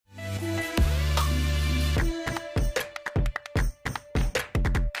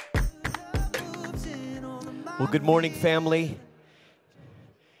Well, good morning, family.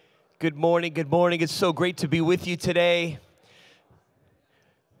 Good morning, good morning. It's so great to be with you today.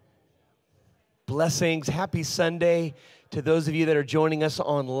 Blessings. Happy Sunday to those of you that are joining us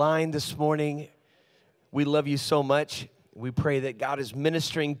online this morning. We love you so much. We pray that God is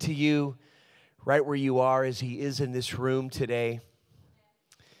ministering to you right where you are as He is in this room today.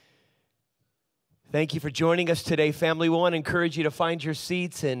 Thank you for joining us today, family. We want to encourage you to find your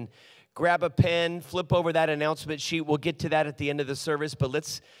seats and grab a pen, flip over that announcement sheet. We'll get to that at the end of the service, but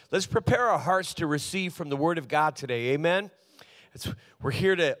let's prepare our hearts to receive from the Word of God today. Amen? We're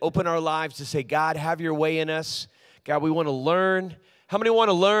here to open our lives to say, God, have your way in us. God, we want to learn. How many want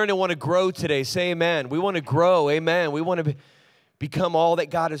to learn and want to grow today? Say amen. We want to grow. Amen. We want to become all that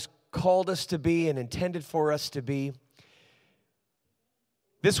God has called us to be and intended for us to be.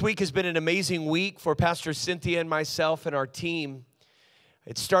 This week has been an amazing week for Pastor Cynthia and myself and our team.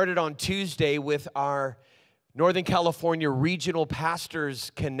 It started on Tuesday with our Northern California Regional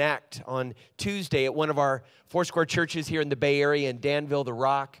Pastors Connect on Tuesday at one of our Foursquare churches here in the Bay Area in Danville, The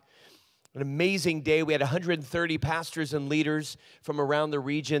Rock. An amazing day. We had 130 pastors and leaders from around the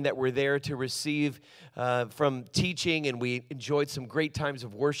region that were there to receive from teaching, and we enjoyed some great times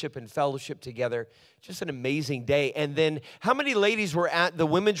of worship and fellowship together. Just an amazing day. And then how many ladies were at the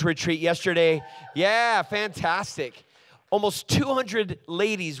women's retreat yesterday? Yeah, fantastic. Almost 200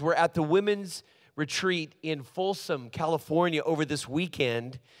 ladies were at the women's retreat in Folsom, California over this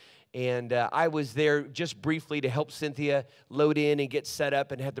weekend. And I was there just briefly to help Cynthia load in and get set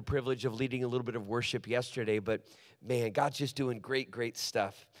up, and had the privilege of leading a little bit of worship yesterday. But, man, God's just doing great, great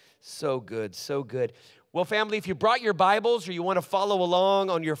stuff. So good, so good. Well, family, if you brought your Bibles or you want to follow along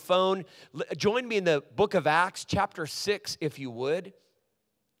on your phone, join me in the book of Acts, chapter 6, if you would.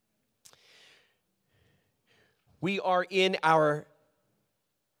 We are in our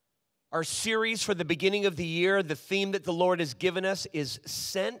series for the beginning of the year. The theme that the Lord has given us is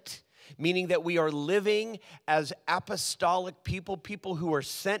sent, meaning that we are living as apostolic people, people who are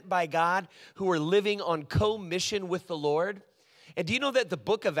sent by God, who are living on co-mission with the Lord. And do you know that the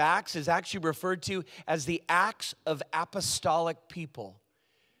book of Acts is actually referred to as the Acts of Apostolic People?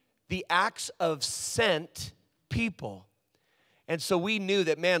 The Acts of sent people. And so we knew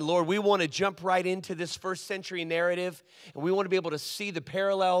that, man, Lord, we want to jump right into this first century narrative, and we want to be able to see the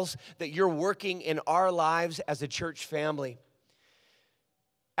parallels that you're working in our lives as a church family.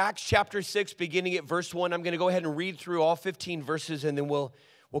 Acts chapter 6, beginning at verse 1, I'm going to go ahead and read through all 15 verses, and then we'll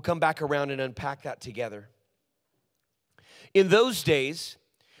come back around and unpack that together. In those days,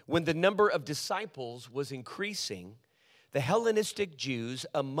 when the number of disciples was increasing, the Hellenistic Jews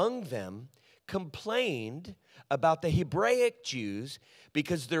among them complained about the Hebraic Jews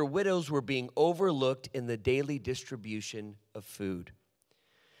because their widows were being overlooked in the daily distribution of food.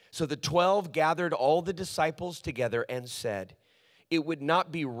 So the 12 gathered all the disciples together and said, "It would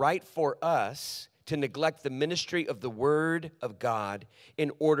not be right for us to neglect the ministry of the word of God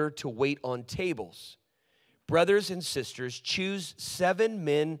in order to wait on tables. Brothers and sisters, choose 7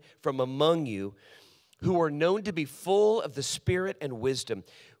 men from among you who are known to be full of the Spirit and wisdom.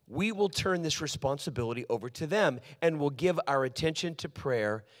 We will turn this responsibility over to them and will give our attention to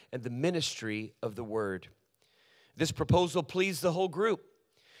prayer and the ministry of the word." This proposal pleased the whole group.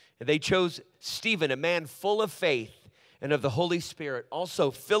 And they chose Stephen, a man full of faith and of the Holy Spirit. Also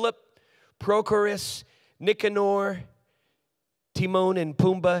Philip, Prochorus, Nicanor, Timon and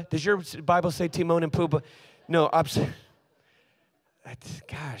Pumbaa. Does your Bible say Timon and Pumbaa? No, gosh,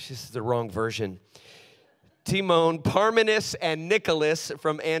 this is the wrong version. Timon, Parmenas, and Nicholas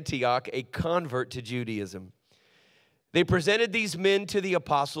from Antioch, a convert to Judaism. They presented these men to the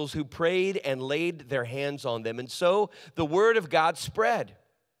apostles, who prayed and laid their hands on them. And so the word of God spread.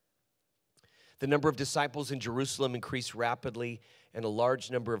 The number of disciples in Jerusalem increased rapidly, and a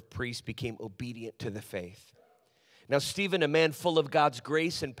large number of priests became obedient to the faith. Now Stephen, a man full of God's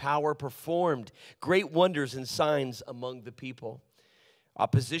grace and power, performed great wonders and signs among the people.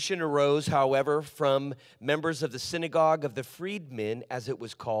 Opposition arose, however, from members of the synagogue of the freedmen, as it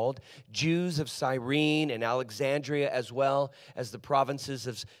was called, Jews of Cyrene and Alexandria, as well as the provinces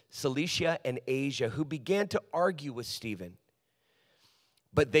of Cilicia and Asia, who began to argue with Stephen.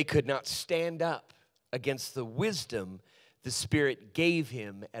 But they could not stand up against the wisdom the Spirit gave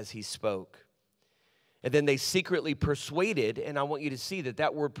him as he spoke. And then they secretly persuaded, and I want you to see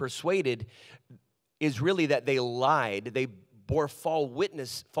that word persuaded is really that they lied. They bore false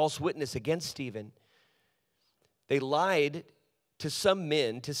witness against Stephen. They lied to some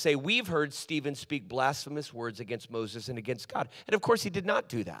men to say, "We've heard Stephen speak blasphemous words against Moses and against God." And of course he did not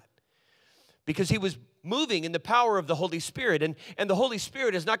do that, because he was moving in the power of the Holy Spirit. And the Holy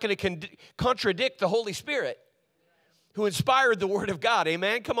Spirit is not going to contradict the Holy Spirit. who inspired the word of God.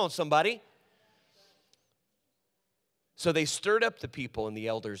 Amen? Come on, somebody. So they stirred up the people and the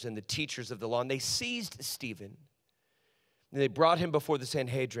elders and the teachers of the law, and they seized Stephen. And they brought him before the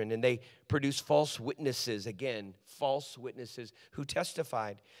Sanhedrin, and they produced false witnesses, again, false witnesses who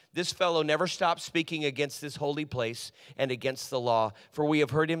testified. This fellow never stopped speaking against this holy place and against the law, for we have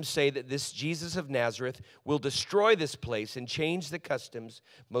heard him say that this Jesus of Nazareth will destroy this place and change the customs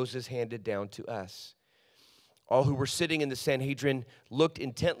Moses handed down to us. All who were sitting in the Sanhedrin looked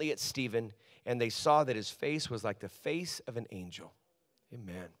intently at Stephen, and they saw that his face was like the face of an angel.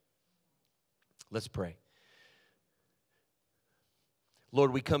 Amen. Let's pray.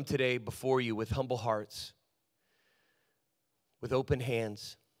 Lord, we come today before you with humble hearts, with open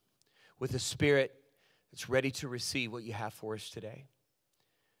hands, with a spirit that's ready to receive what you have for us today.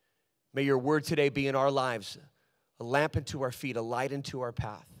 May your word today be in our lives, a lamp unto our feet, a light unto our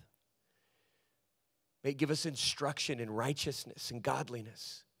path. May it give us instruction in righteousness and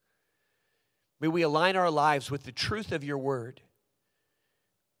godliness. May we align our lives with the truth of your word.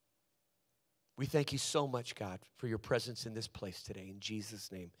 We thank you so much, God, for your presence in this place today. In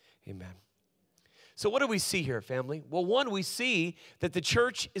Jesus' name, amen. So what do we see here, family? Well, one, we see that the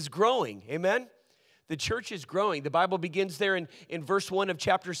church is growing. Amen? The church is growing. The Bible begins there in verse 1 of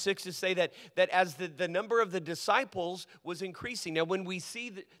chapter 6 to say that as the number of the disciples was increasing. Now, when we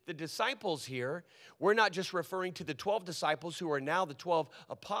see the disciples here, we're not just referring to the 12 disciples who are now the 12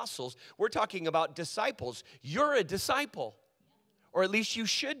 apostles. We're talking about disciples. You're a disciple, or at least you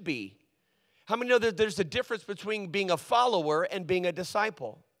should be. How many know that there's a difference between being a follower and being a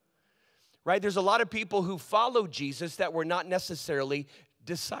disciple? Right? There's a lot of people who follow Jesus that were not necessarily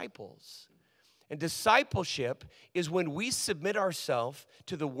disciples. And discipleship is when we submit ourselves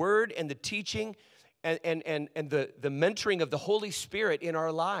to the word and the teaching and the mentoring of the Holy Spirit in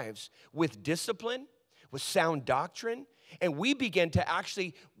our lives with discipline, with sound doctrine, and we begin to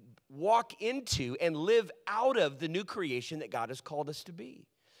actually walk into and live out of the new creation that God has called us to be.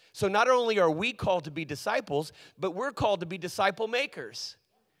 So not only are we called to be disciples, but we're called to be disciple makers.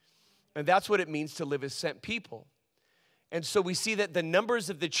 And that's what it means to live as sent people. And so we see that the numbers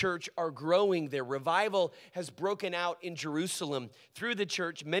of the church are growing there. Revival has broken out in Jerusalem. Through the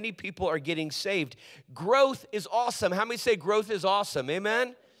church, many people are getting saved. Growth is awesome. How many say growth is awesome?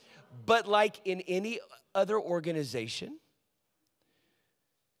 Amen? But like in any other organization,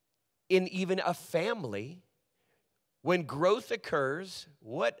 in even a family, when growth occurs,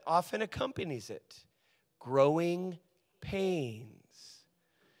 what often accompanies it? Growing pains.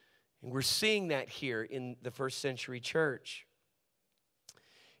 And we're seeing that here in the first century church.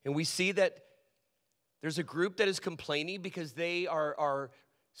 And we see that there's a group that is complaining because they are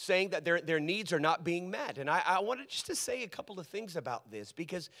saying that their needs are not being met. And I wanted just to say a couple of things about this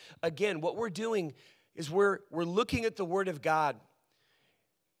because, again, what we're doing is we're looking at the Word of God.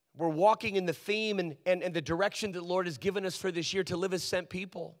 We're walking in the theme and the direction that the Lord has given us for this year to live as sent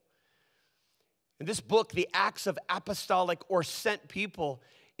people. And this book, The Acts of Apostolic or Sent People,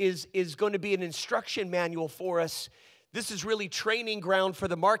 is going to be an instruction manual for us. This is really training ground for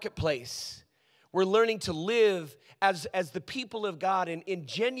the marketplace. We're learning to live as the people of God in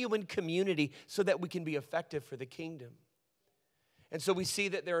genuine community so that we can be effective for the kingdom. And so we see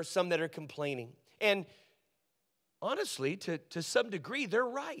that there are some that are complaining. And honestly, to some degree, they're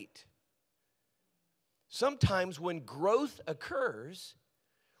right. Sometimes when growth occurs,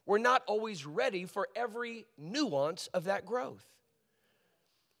 we're not always ready for every nuance of that growth.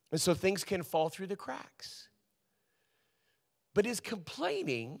 And so things can fall through the cracks. But is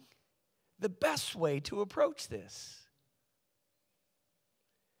complaining the best way to approach this?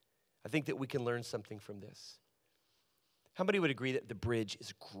 I think that we can learn something from this. How many would agree that the Bridge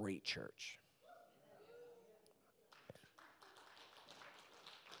is a great church?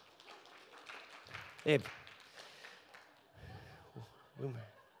 That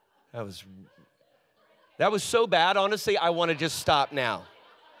was so bad, honestly, I want to just stop now.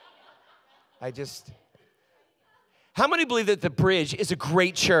 How many believe that the Bridge is a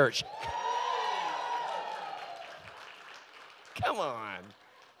great church? Come on.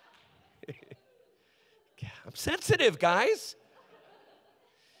 I'm sensitive, guys.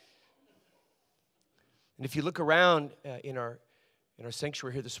 And if you look around in our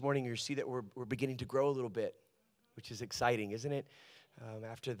sanctuary here this morning, you see that we're beginning to grow a little bit, which is exciting, isn't it?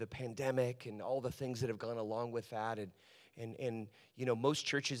 After the pandemic and all the things that have gone along with that. And you know, most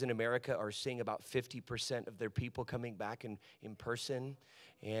churches in America are seeing about 50% of their people coming back in person.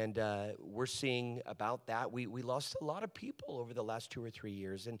 And we're seeing about that. We lost a lot of people over the last 2 or 3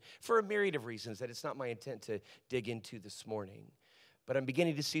 years, and for a myriad of reasons that it's not my intent to dig into this morning. But I'm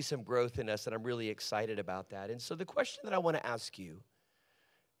beginning to see some growth in us, and I'm really excited about that. And so the question that I want to ask you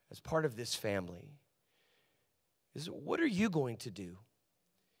as part of this family is, what are you going to do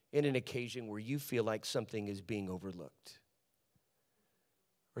in an occasion where you feel like something is being overlooked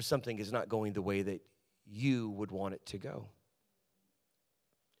or something is not going the way that you would want it to go?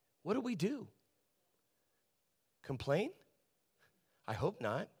 What do we do? Complain? I hope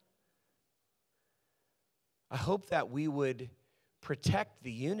not. I hope that we would protect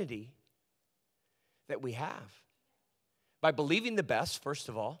the unity that we have by believing the best, first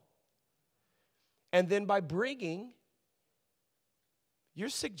of all, and then by bringing your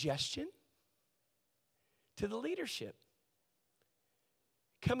suggestion to the leadership.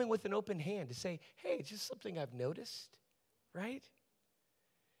 Coming with an open hand to say, hey, it's just something I've noticed, right?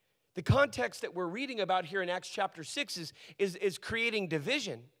 The context that we're reading about here in Acts chapter 6 is creating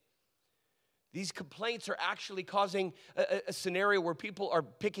division. These complaints are actually causing a scenario where people are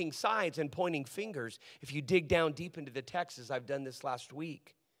picking sides and pointing fingers. If you dig down deep into the text, as I've done this last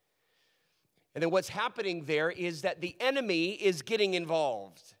week. And then what's happening there is that the enemy is getting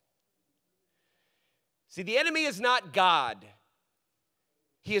involved. See, the enemy is not God.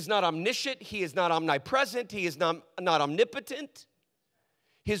 He is not omniscient. He is not omnipresent. He is not omnipotent.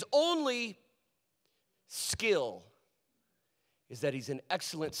 His only skill is that he's an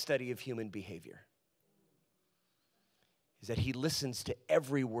excellent study of human behavior. Is that he listens to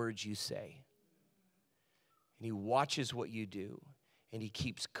every word you say. And he watches what you do. And he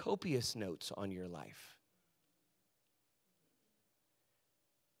keeps copious notes on your life.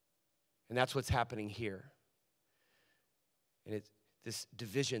 And that's what's happening here. And it's this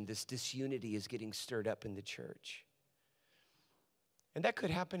division, this disunity is getting stirred up in the church. And that could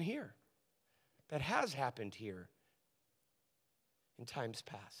happen here. That has happened here in times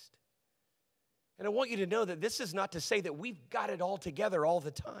past. And I want you to know that this is not to say that we've got it all together all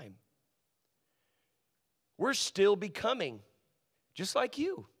the time. We're still becoming, just like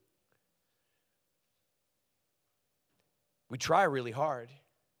you. We try really hard.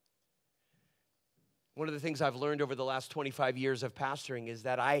 One of the things I've learned over the last 25 years of pastoring is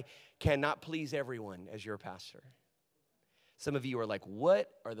that I cannot please everyone as your pastor. Some of you are like,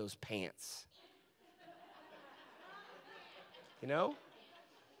 what are those pants? You know?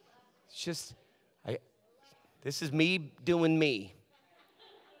 It's just, this is me doing me.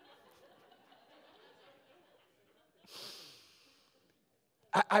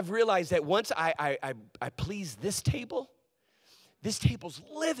 I've realized that once I please this table's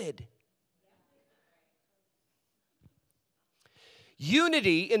livid.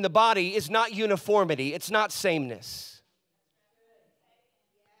 Unity in the body is not uniformity. It's not sameness.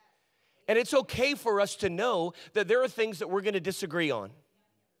 And it's okay for us to know that there are things that we're going to disagree on.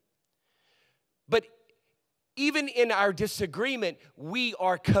 But even in our disagreement, we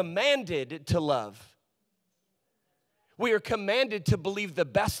are commanded to love. We are commanded to believe the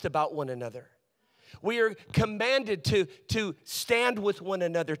best about one another. We are commanded to stand with one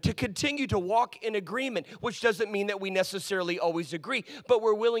another, to continue to walk in agreement, which doesn't mean that we necessarily always agree, but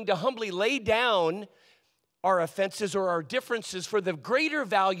we're willing to humbly lay down our offenses or our differences for the greater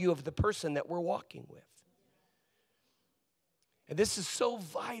value of the person that we're walking with. And this is so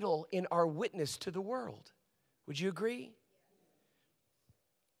vital in our witness to the world. Would you agree?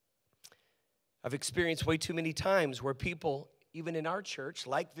 I've experienced way too many times where people, even in our church,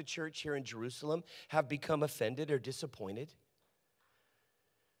 like the church here in Jerusalem, have become offended or disappointed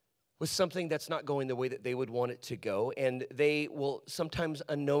with something that's not going the way that they would want it to go. And they will sometimes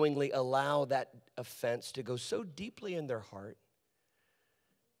unknowingly allow that offense to go so deeply in their heart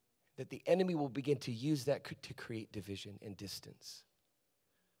that the enemy will begin to use that to create division and distance.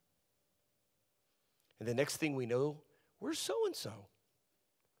 And the next thing we know, we're so-and-so.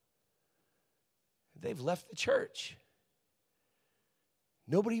 They've left the church.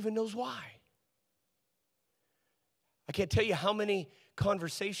 Nobody even knows why. I can't tell you how many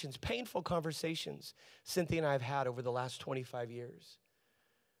conversations, painful conversations, Cynthia and I have had over the last 25 years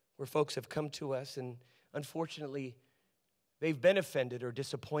where folks have come to us and unfortunately they've been offended or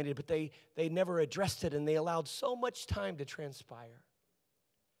disappointed, but they never addressed it and they allowed so much time to transpire.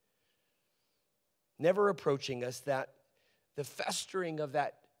 Never approaching us that the festering of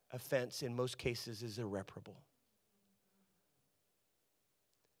that offense in most cases is irreparable.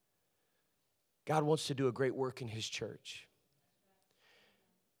 God wants to do a great work in his church.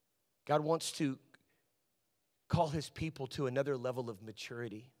 God wants to call his people to another level of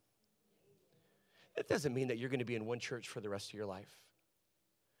maturity. That doesn't mean that you're going to be in one church for the rest of your life.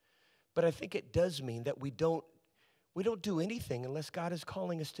 But I think it does mean that we don't do anything unless God is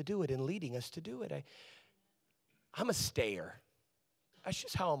calling us to do it and leading us to do it. I'm a stayer. That's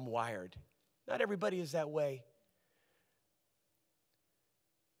just how I'm wired. Not everybody is that way.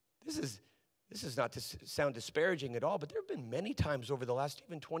 This is not to sound disparaging at all, but there have been many times over the last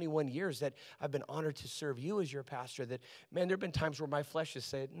even 21 years that I've been honored to serve you as your pastor that, man, there have been times where my flesh has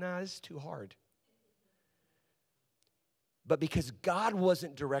said, nah, this is too hard. But because God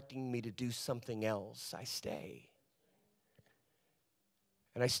wasn't directing me to do something else, I stay.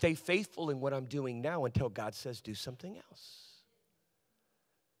 And I stay faithful in what I'm doing now until God says do something else.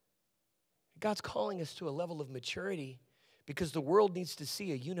 God's calling us to a level of maturity because the world needs to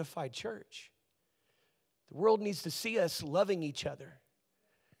see a unified church. The world needs to see us loving each other.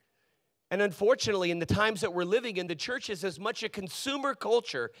 And unfortunately, in the times that we're living in, the church is as much a consumer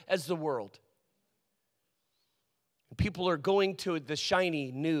culture as the world. People are going to the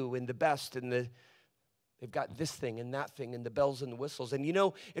shiny new and the best, and they've got this thing and that thing and the bells and the whistles. And you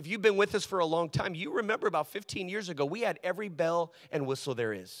know, if you've been with us for a long time, you remember about 15 years ago, we had every bell and whistle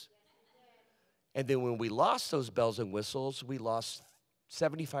there is. And then when we lost those bells and whistles, we lost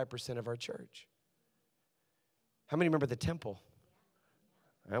 75% of our church. How many remember the temple?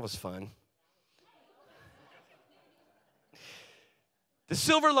 That was fun. The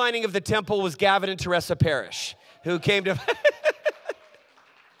silver lining of the temple was Gavin and Teresa Parrish, who came to...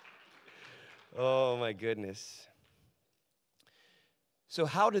 Oh, my goodness. So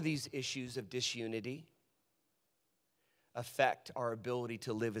how do these issues of disunity affect our ability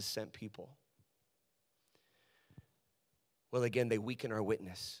to live as sent people? Well, again, they weaken our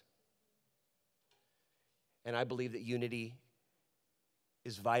witness. And I believe that unity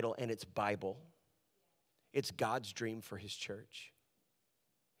is vital, and it's Bible. It's God's dream for his church.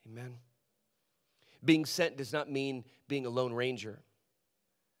 Amen. Being sent does not mean being a lone ranger.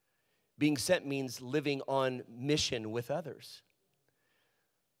 Being sent means living on mission with others.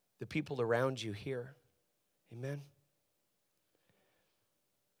 The people around you here. Amen.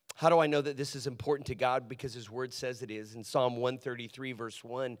 How do I know that this is important to God? Because his word says it is. In Psalm 133, verse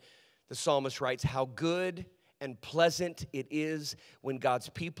 1, the psalmist writes, how good and pleasant it is when God's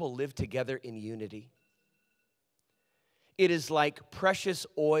people live together in unity. It is like precious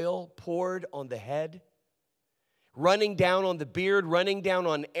oil poured on the head, running down on the beard, running down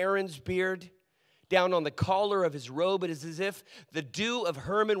on Aaron's beard, down on the collar of his robe. It is as if the dew of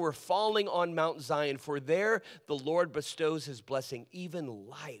Hermon were falling on Mount Zion, for there the Lord bestows his blessing, even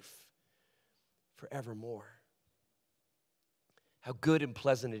life forevermore. How good and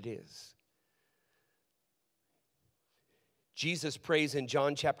pleasant it is. Jesus prays in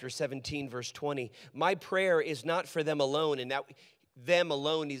John chapter 17, verse 20, my prayer is not for them alone, and that them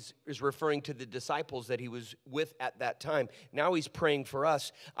alone is referring to the disciples that he was with at that time. Now he's praying for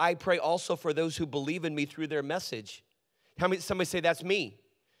us. I pray also for those who believe in me through their message. Somebody say, that's me.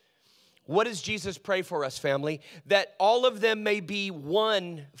 What does Jesus pray for us, family? That all of them may be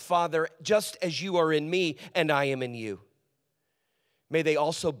one, Father, just as you are in me and I am in you. May they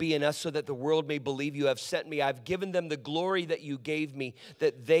also be in us so that the world may believe you have sent me. I've given them the glory that you gave me,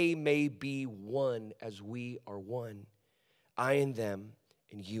 that they may be one as we are one. I and them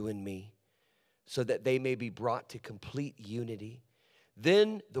and you and me, so that they may be brought to complete unity.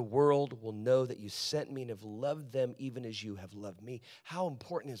 Then the world will know that you sent me and have loved them even as you have loved me. How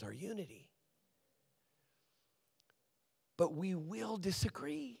important is our unity? But we will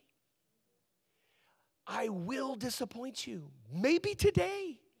disagree. I will disappoint you, maybe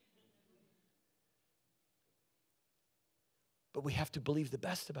today. But we have to believe the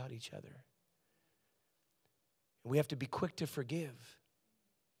best about each other. And we have to be quick to forgive.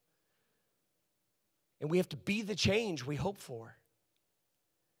 And we have to be the change we hope for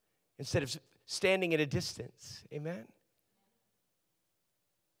instead of standing at a distance. Amen?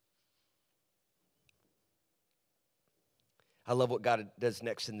 I love what God does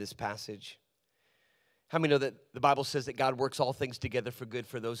next in this passage. How many know that the Bible says that God works all things together for good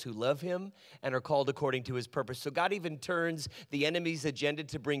for those who love him and are called according to his purpose? So God even turns the enemy's agenda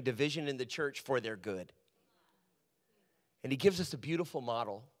to bring division in the church for their good. And he gives us a beautiful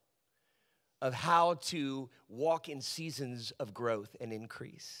model of how to walk in seasons of growth and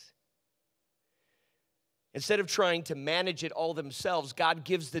increase. Instead of trying to manage it all themselves, God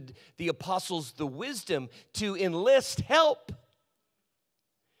gives the apostles the wisdom to enlist help,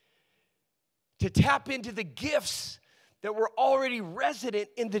 to tap into the gifts that were already resident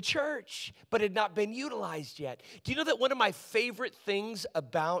in the church but had not been utilized yet. Do you know that one of my favorite things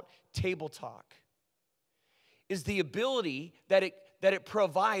about Table Talk is the ability that it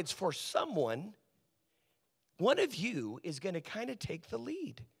provides for someone? One of you is going to kind of take the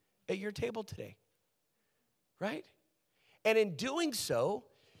lead at your table today, right? And in doing so,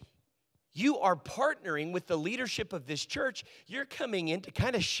 You are partnering with the leadership of this church. You're coming in to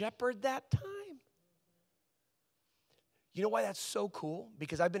kind of shepherd that time. You know why that's so cool?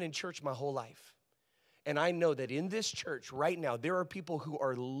 Because I've been in church my whole life. And I know that in this church right now, there are people who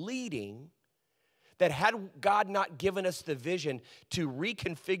are leading that had God not given us the vision to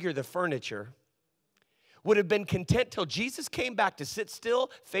reconfigure the furniture, would have been content till Jesus came back to sit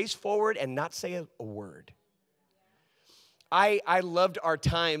still, face forward, and not say a word. I loved our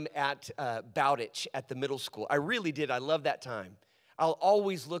time at Bowditch at the middle school. I really did. I love that time. I'll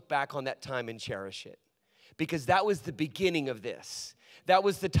always look back on that time and cherish it because that was the beginning of this. That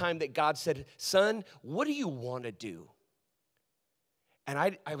was the time that God said, son, what do you want to do? And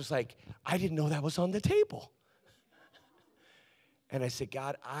I was like, I didn't know that was on the table. And I said,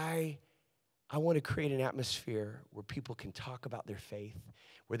 God, I want to create an atmosphere where people can talk about their faith,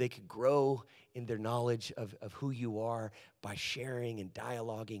 where they could grow in their knowledge of who you are by sharing and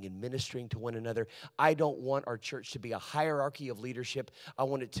dialoguing and ministering to one another. I don't want our church to be a hierarchy of leadership. I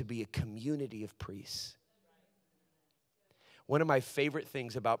want it to be a community of priests. One of my favorite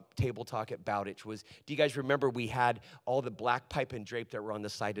things about Table Talk at Bowditch was, do you guys remember we had all the black pipe and drape that were on the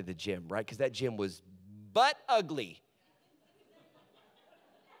side of the gym, right? Because that gym was butt ugly.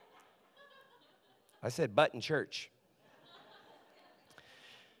 I said butt in church.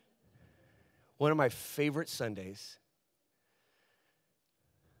 One of my favorite Sundays,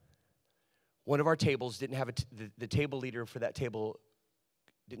 one of our tables didn't have the table leader for that table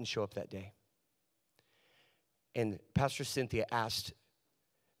didn't show up that day. And Pastor Cynthia asked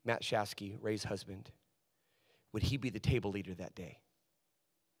Matt Shasky, Ray's husband, would he be the table leader that day?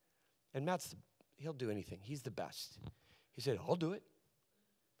 And he'll do anything. He's the best. He said, I'll do it.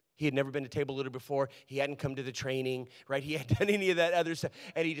 He had never been a table leader before. He hadn't come to the training, right? He hadn't done any of that other stuff.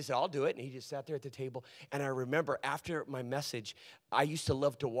 And he just said, I'll do it. And he just sat there at the table. And I remember after my message, I used to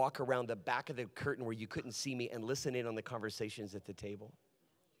love to walk around the back of the curtain where you couldn't see me and listen in on the conversations at the table.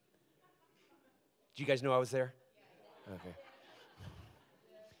 Do you guys know I was there? Okay.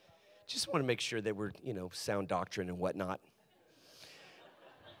 Just want to make sure that we're, sound doctrine and whatnot.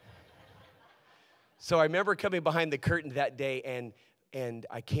 So I remember coming behind the curtain that day, and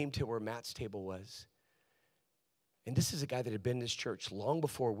I came to where Matt's table was. And this is a guy that had been in this church long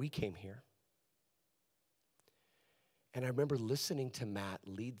before we came here. And I remember listening to Matt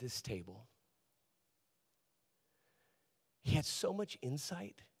lead this table. He had so much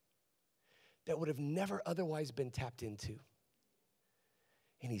insight that would have never otherwise been tapped into.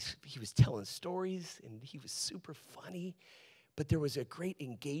 And he was telling stories, and he was super funny. But there was a great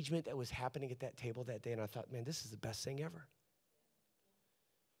engagement that was happening at that table that day, and I thought, man, this is the best thing ever.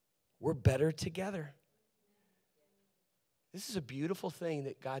 We're better together. This is a beautiful thing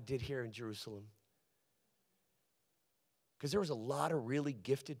that God did here in Jerusalem. Because there was a lot of really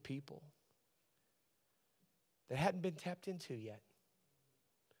gifted people that hadn't been tapped into yet.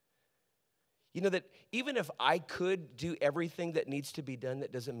 You know that even if I could do everything that needs to be done,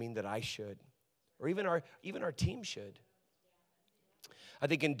 that doesn't mean that I should, or even our team should. I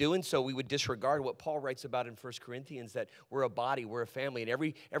think in doing so, we would disregard what Paul writes about in 1 Corinthians, that we're a body, we're a family, and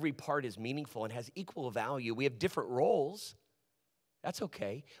every part is meaningful and has equal value. We have different roles. That's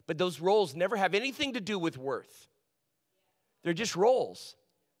okay. But those roles never have anything to do with worth. They're just roles,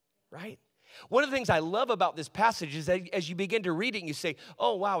 right? One of the things I love about this passage is that as you begin to read it, and you say,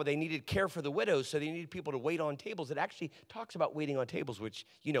 oh, wow, they needed care for the widows, so they needed people to wait on tables. It actually talks about waiting on tables, which,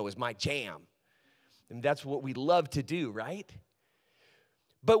 is my jam. And that's what we love to do, right?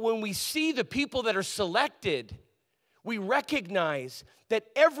 But when we see the people that are selected, we recognize that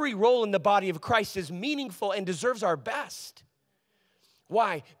every role in the body of Christ is meaningful and deserves our best.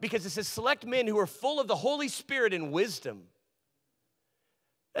 Why? Because it says select men who are full of the Holy Spirit and wisdom.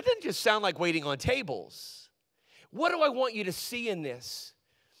 That doesn't just sound like waiting on tables. What do I want you to see in this?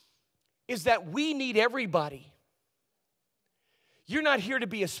 Is that we need everybody. You're not here to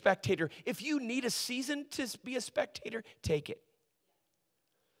be a spectator. If you need a season to be a spectator, take it.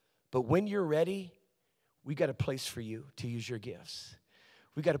 But when you're ready, we got a place for you to use your gifts.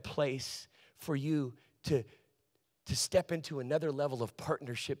 We got a place for you to step into another level of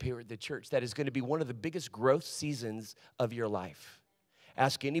partnership here at the church that is going to be one of the biggest growth seasons of your life.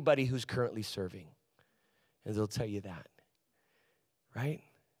 Ask anybody who's currently serving, and they'll tell you that, right?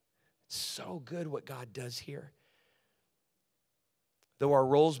 It's so good what God does here. Though our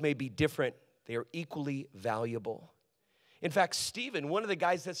roles may be different, they are equally valuable. In fact, Stephen, one of the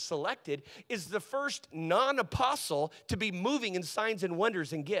guys that's selected, is the first non-apostle to be moving in signs and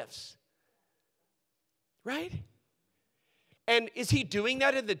wonders and gifts, right? And is he doing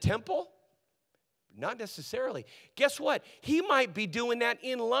that in the temple? Not necessarily. Guess what? He might be doing that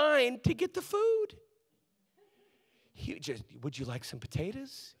in line to get the food. He just, would you like some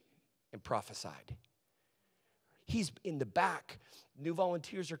potatoes? And prophesied. He's in the back. New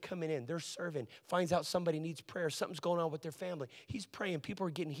volunteers are coming in. They're serving. Finds out somebody needs prayer. Something's going on with their family. He's praying. People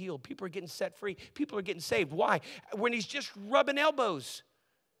are getting healed. People are getting set free. People are getting saved. Why? When he's just rubbing elbows.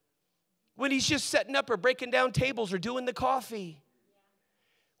 When he's just setting up or breaking down tables or doing the coffee.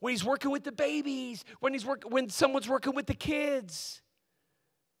 When he's working with the babies. When someone's working with the kids.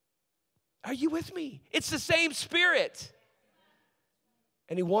 Are you with me? It's the same Spirit.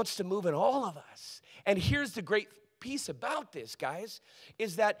 And he wants to move in all of us. And here's the great piece about this, guys,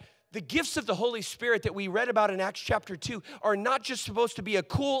 is that the gifts of the Holy Spirit that we read about in Acts chapter 2 are not just supposed to be a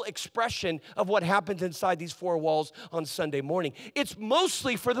cool expression of what happens inside these four walls on Sunday morning. It's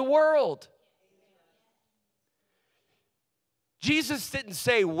mostly for the world. Jesus didn't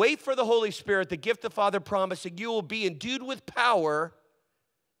say, wait for the Holy Spirit, the gift the Father promised, and you will be endued with power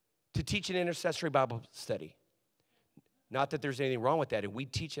to teach an intercessory Bible study. Not that there's anything wrong with that, and we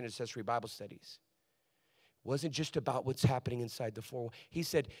teach intercessory Bible studies. It wasn't just about what's happening inside the four walls. He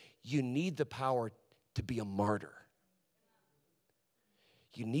said, you need the power to be a martyr.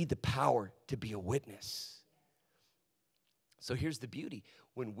 You need the power to be a witness. So here's the beauty.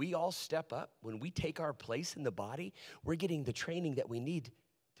 When we all step up, when we take our place in the body, we're getting the training that we need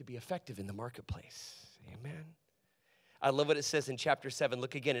to be effective in the marketplace. Amen. I love what it says in chapter 7.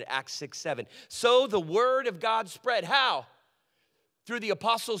 Look again at Acts 6:7. So the word of God spread. How? Through the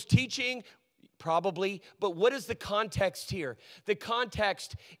apostles' teaching? Probably. But what is the context here? The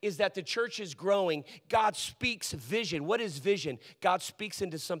context is that the church is growing. God speaks vision. What is vision? God speaks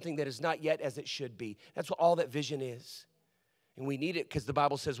into something that is not yet as it should be. That's what all that vision is. And we need it because the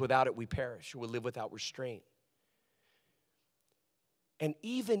Bible says without it we perish. We live without restraint. And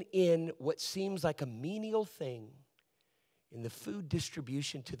even in what seems like a menial thing, in the food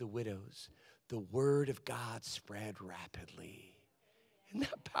distribution to the widows, the word of God spread rapidly. Isn't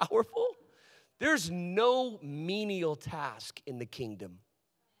that powerful? There's no menial task in the kingdom.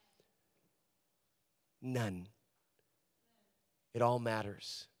 None. It all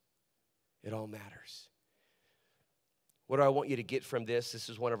matters. It all matters. What do I want you to get from this? This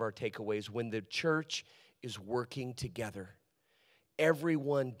is one of our takeaways. When the church is working together,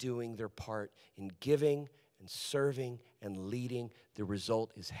 everyone doing their part in giving and serving and leading, the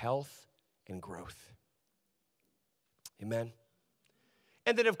result is health and growth. Amen.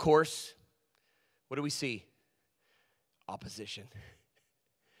 And then, of course, what do we see? Opposition.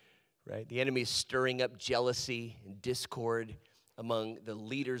 Right? The enemy is stirring up jealousy and discord among the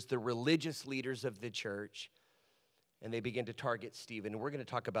leaders, the religious leaders of the church, and they begin to target Stephen. And we're going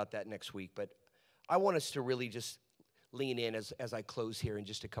to talk about that next week, but I want us to really just lean in as I close here in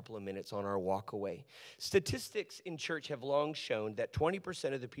just a couple of minutes on our walk away. Statistics in church have long shown that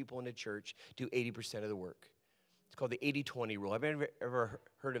 20% of the people in the church do 80% of the work. It's called the 80-20 rule. I've never ever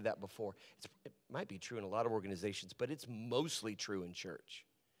heard of that before. It might be true in a lot of organizations, but it's mostly true in church.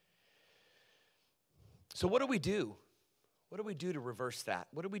 So what do we do? What do we do to reverse that?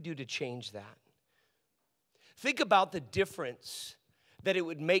 What do we do to change that? Think about the difference that it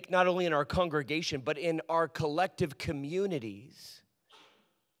would make not only in our congregation, but in our collective communities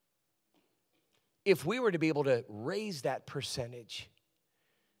if we were to be able to raise that percentage.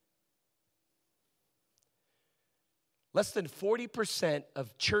 Less than 40%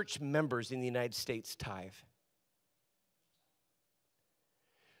 of church members in the United States tithe.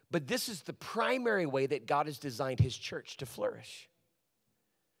 But this is the primary way that God has designed his church to flourish.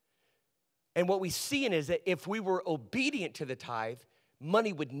 And what we see in is that if we were obedient to the tithe,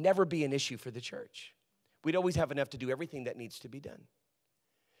 money would never be an issue for the church. We'd always have enough to do everything that needs to be done.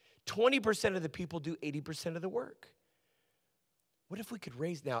 20% of the people do 80% of the work. What if we could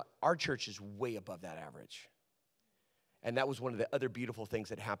raise, now our church is way above that average. And that was one of the other beautiful things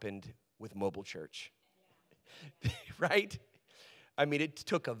that happened with mobile church. Right? I mean, it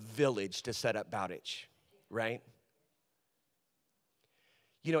took a village to set up Bowditch, right?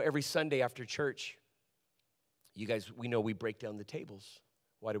 You know, every Sunday after church, you guys, we know we break down the tables.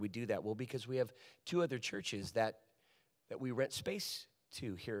 Why do we do that? Well, because we have two other churches that we rent space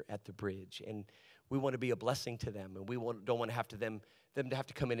to here at the bridge, and we want to be a blessing to them, and we don't want to have them to have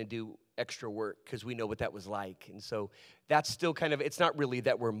to come in and do extra work because we know what that was like. And so that's still kind of, it's not really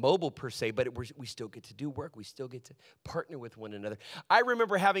that we're mobile per se, but we still get to do work. We still get to partner with one another. I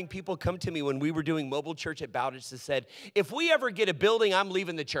remember having people come to me when we were doing mobile church at Bowditch that said, if we ever get a building, I'm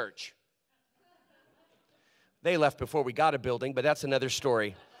leaving the church. They left before we got a building, but that's another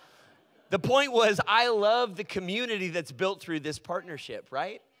story. The point was, I love the community that's built through this partnership,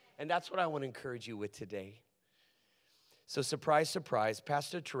 right? And that's what I want to encourage you with today. So surprise, surprise,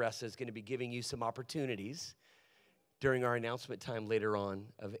 Pastor Teresa is going to be giving you some opportunities during our announcement time later on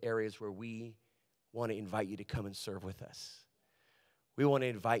of areas where we want to invite you to come and serve with us. We want to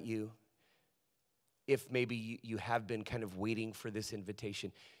invite you, if maybe you have been kind of waiting for this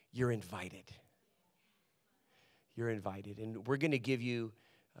invitation, you're invited. You're invited. And we're going to give you,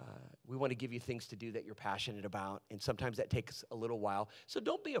 we want to give you things to do that you're passionate about. And sometimes that takes a little while. So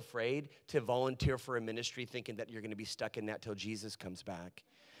don't be afraid to volunteer for a ministry thinking that you're going to be stuck in that till Jesus comes back.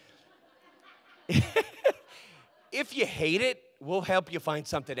 If you hate it, we'll help you find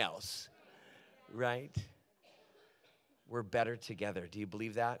something else. Right? We're better together. Do you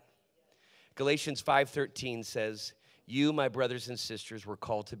believe that? Galatians 5:13 says, "You, my brothers and sisters, were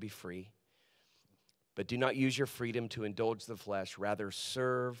called to be free. But do not use your freedom to indulge the flesh. Rather,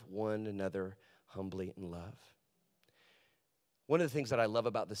 serve one another humbly in love." One of the things that I love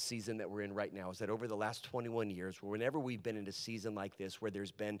about the season that we're in right now is that over the last 21 years, whenever we've been in a season like this where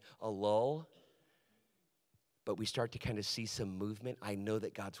there's been a lull, but we start to kind of see some movement, I know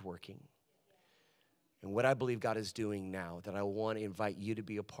that God's working. And what I believe God is doing now that I want to invite you to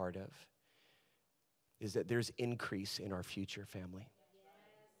be a part of is that there's increase in our future, family.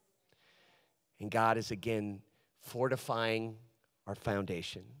 And God is, again, fortifying our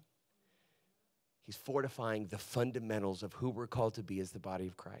foundation. He's fortifying the fundamentals of who we're called to be as the body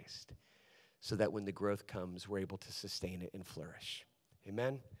of Christ so that when the growth comes, we're able to sustain it and flourish.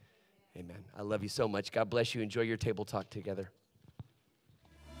 Amen? Amen. I love you so much. God bless you. Enjoy your table talk together.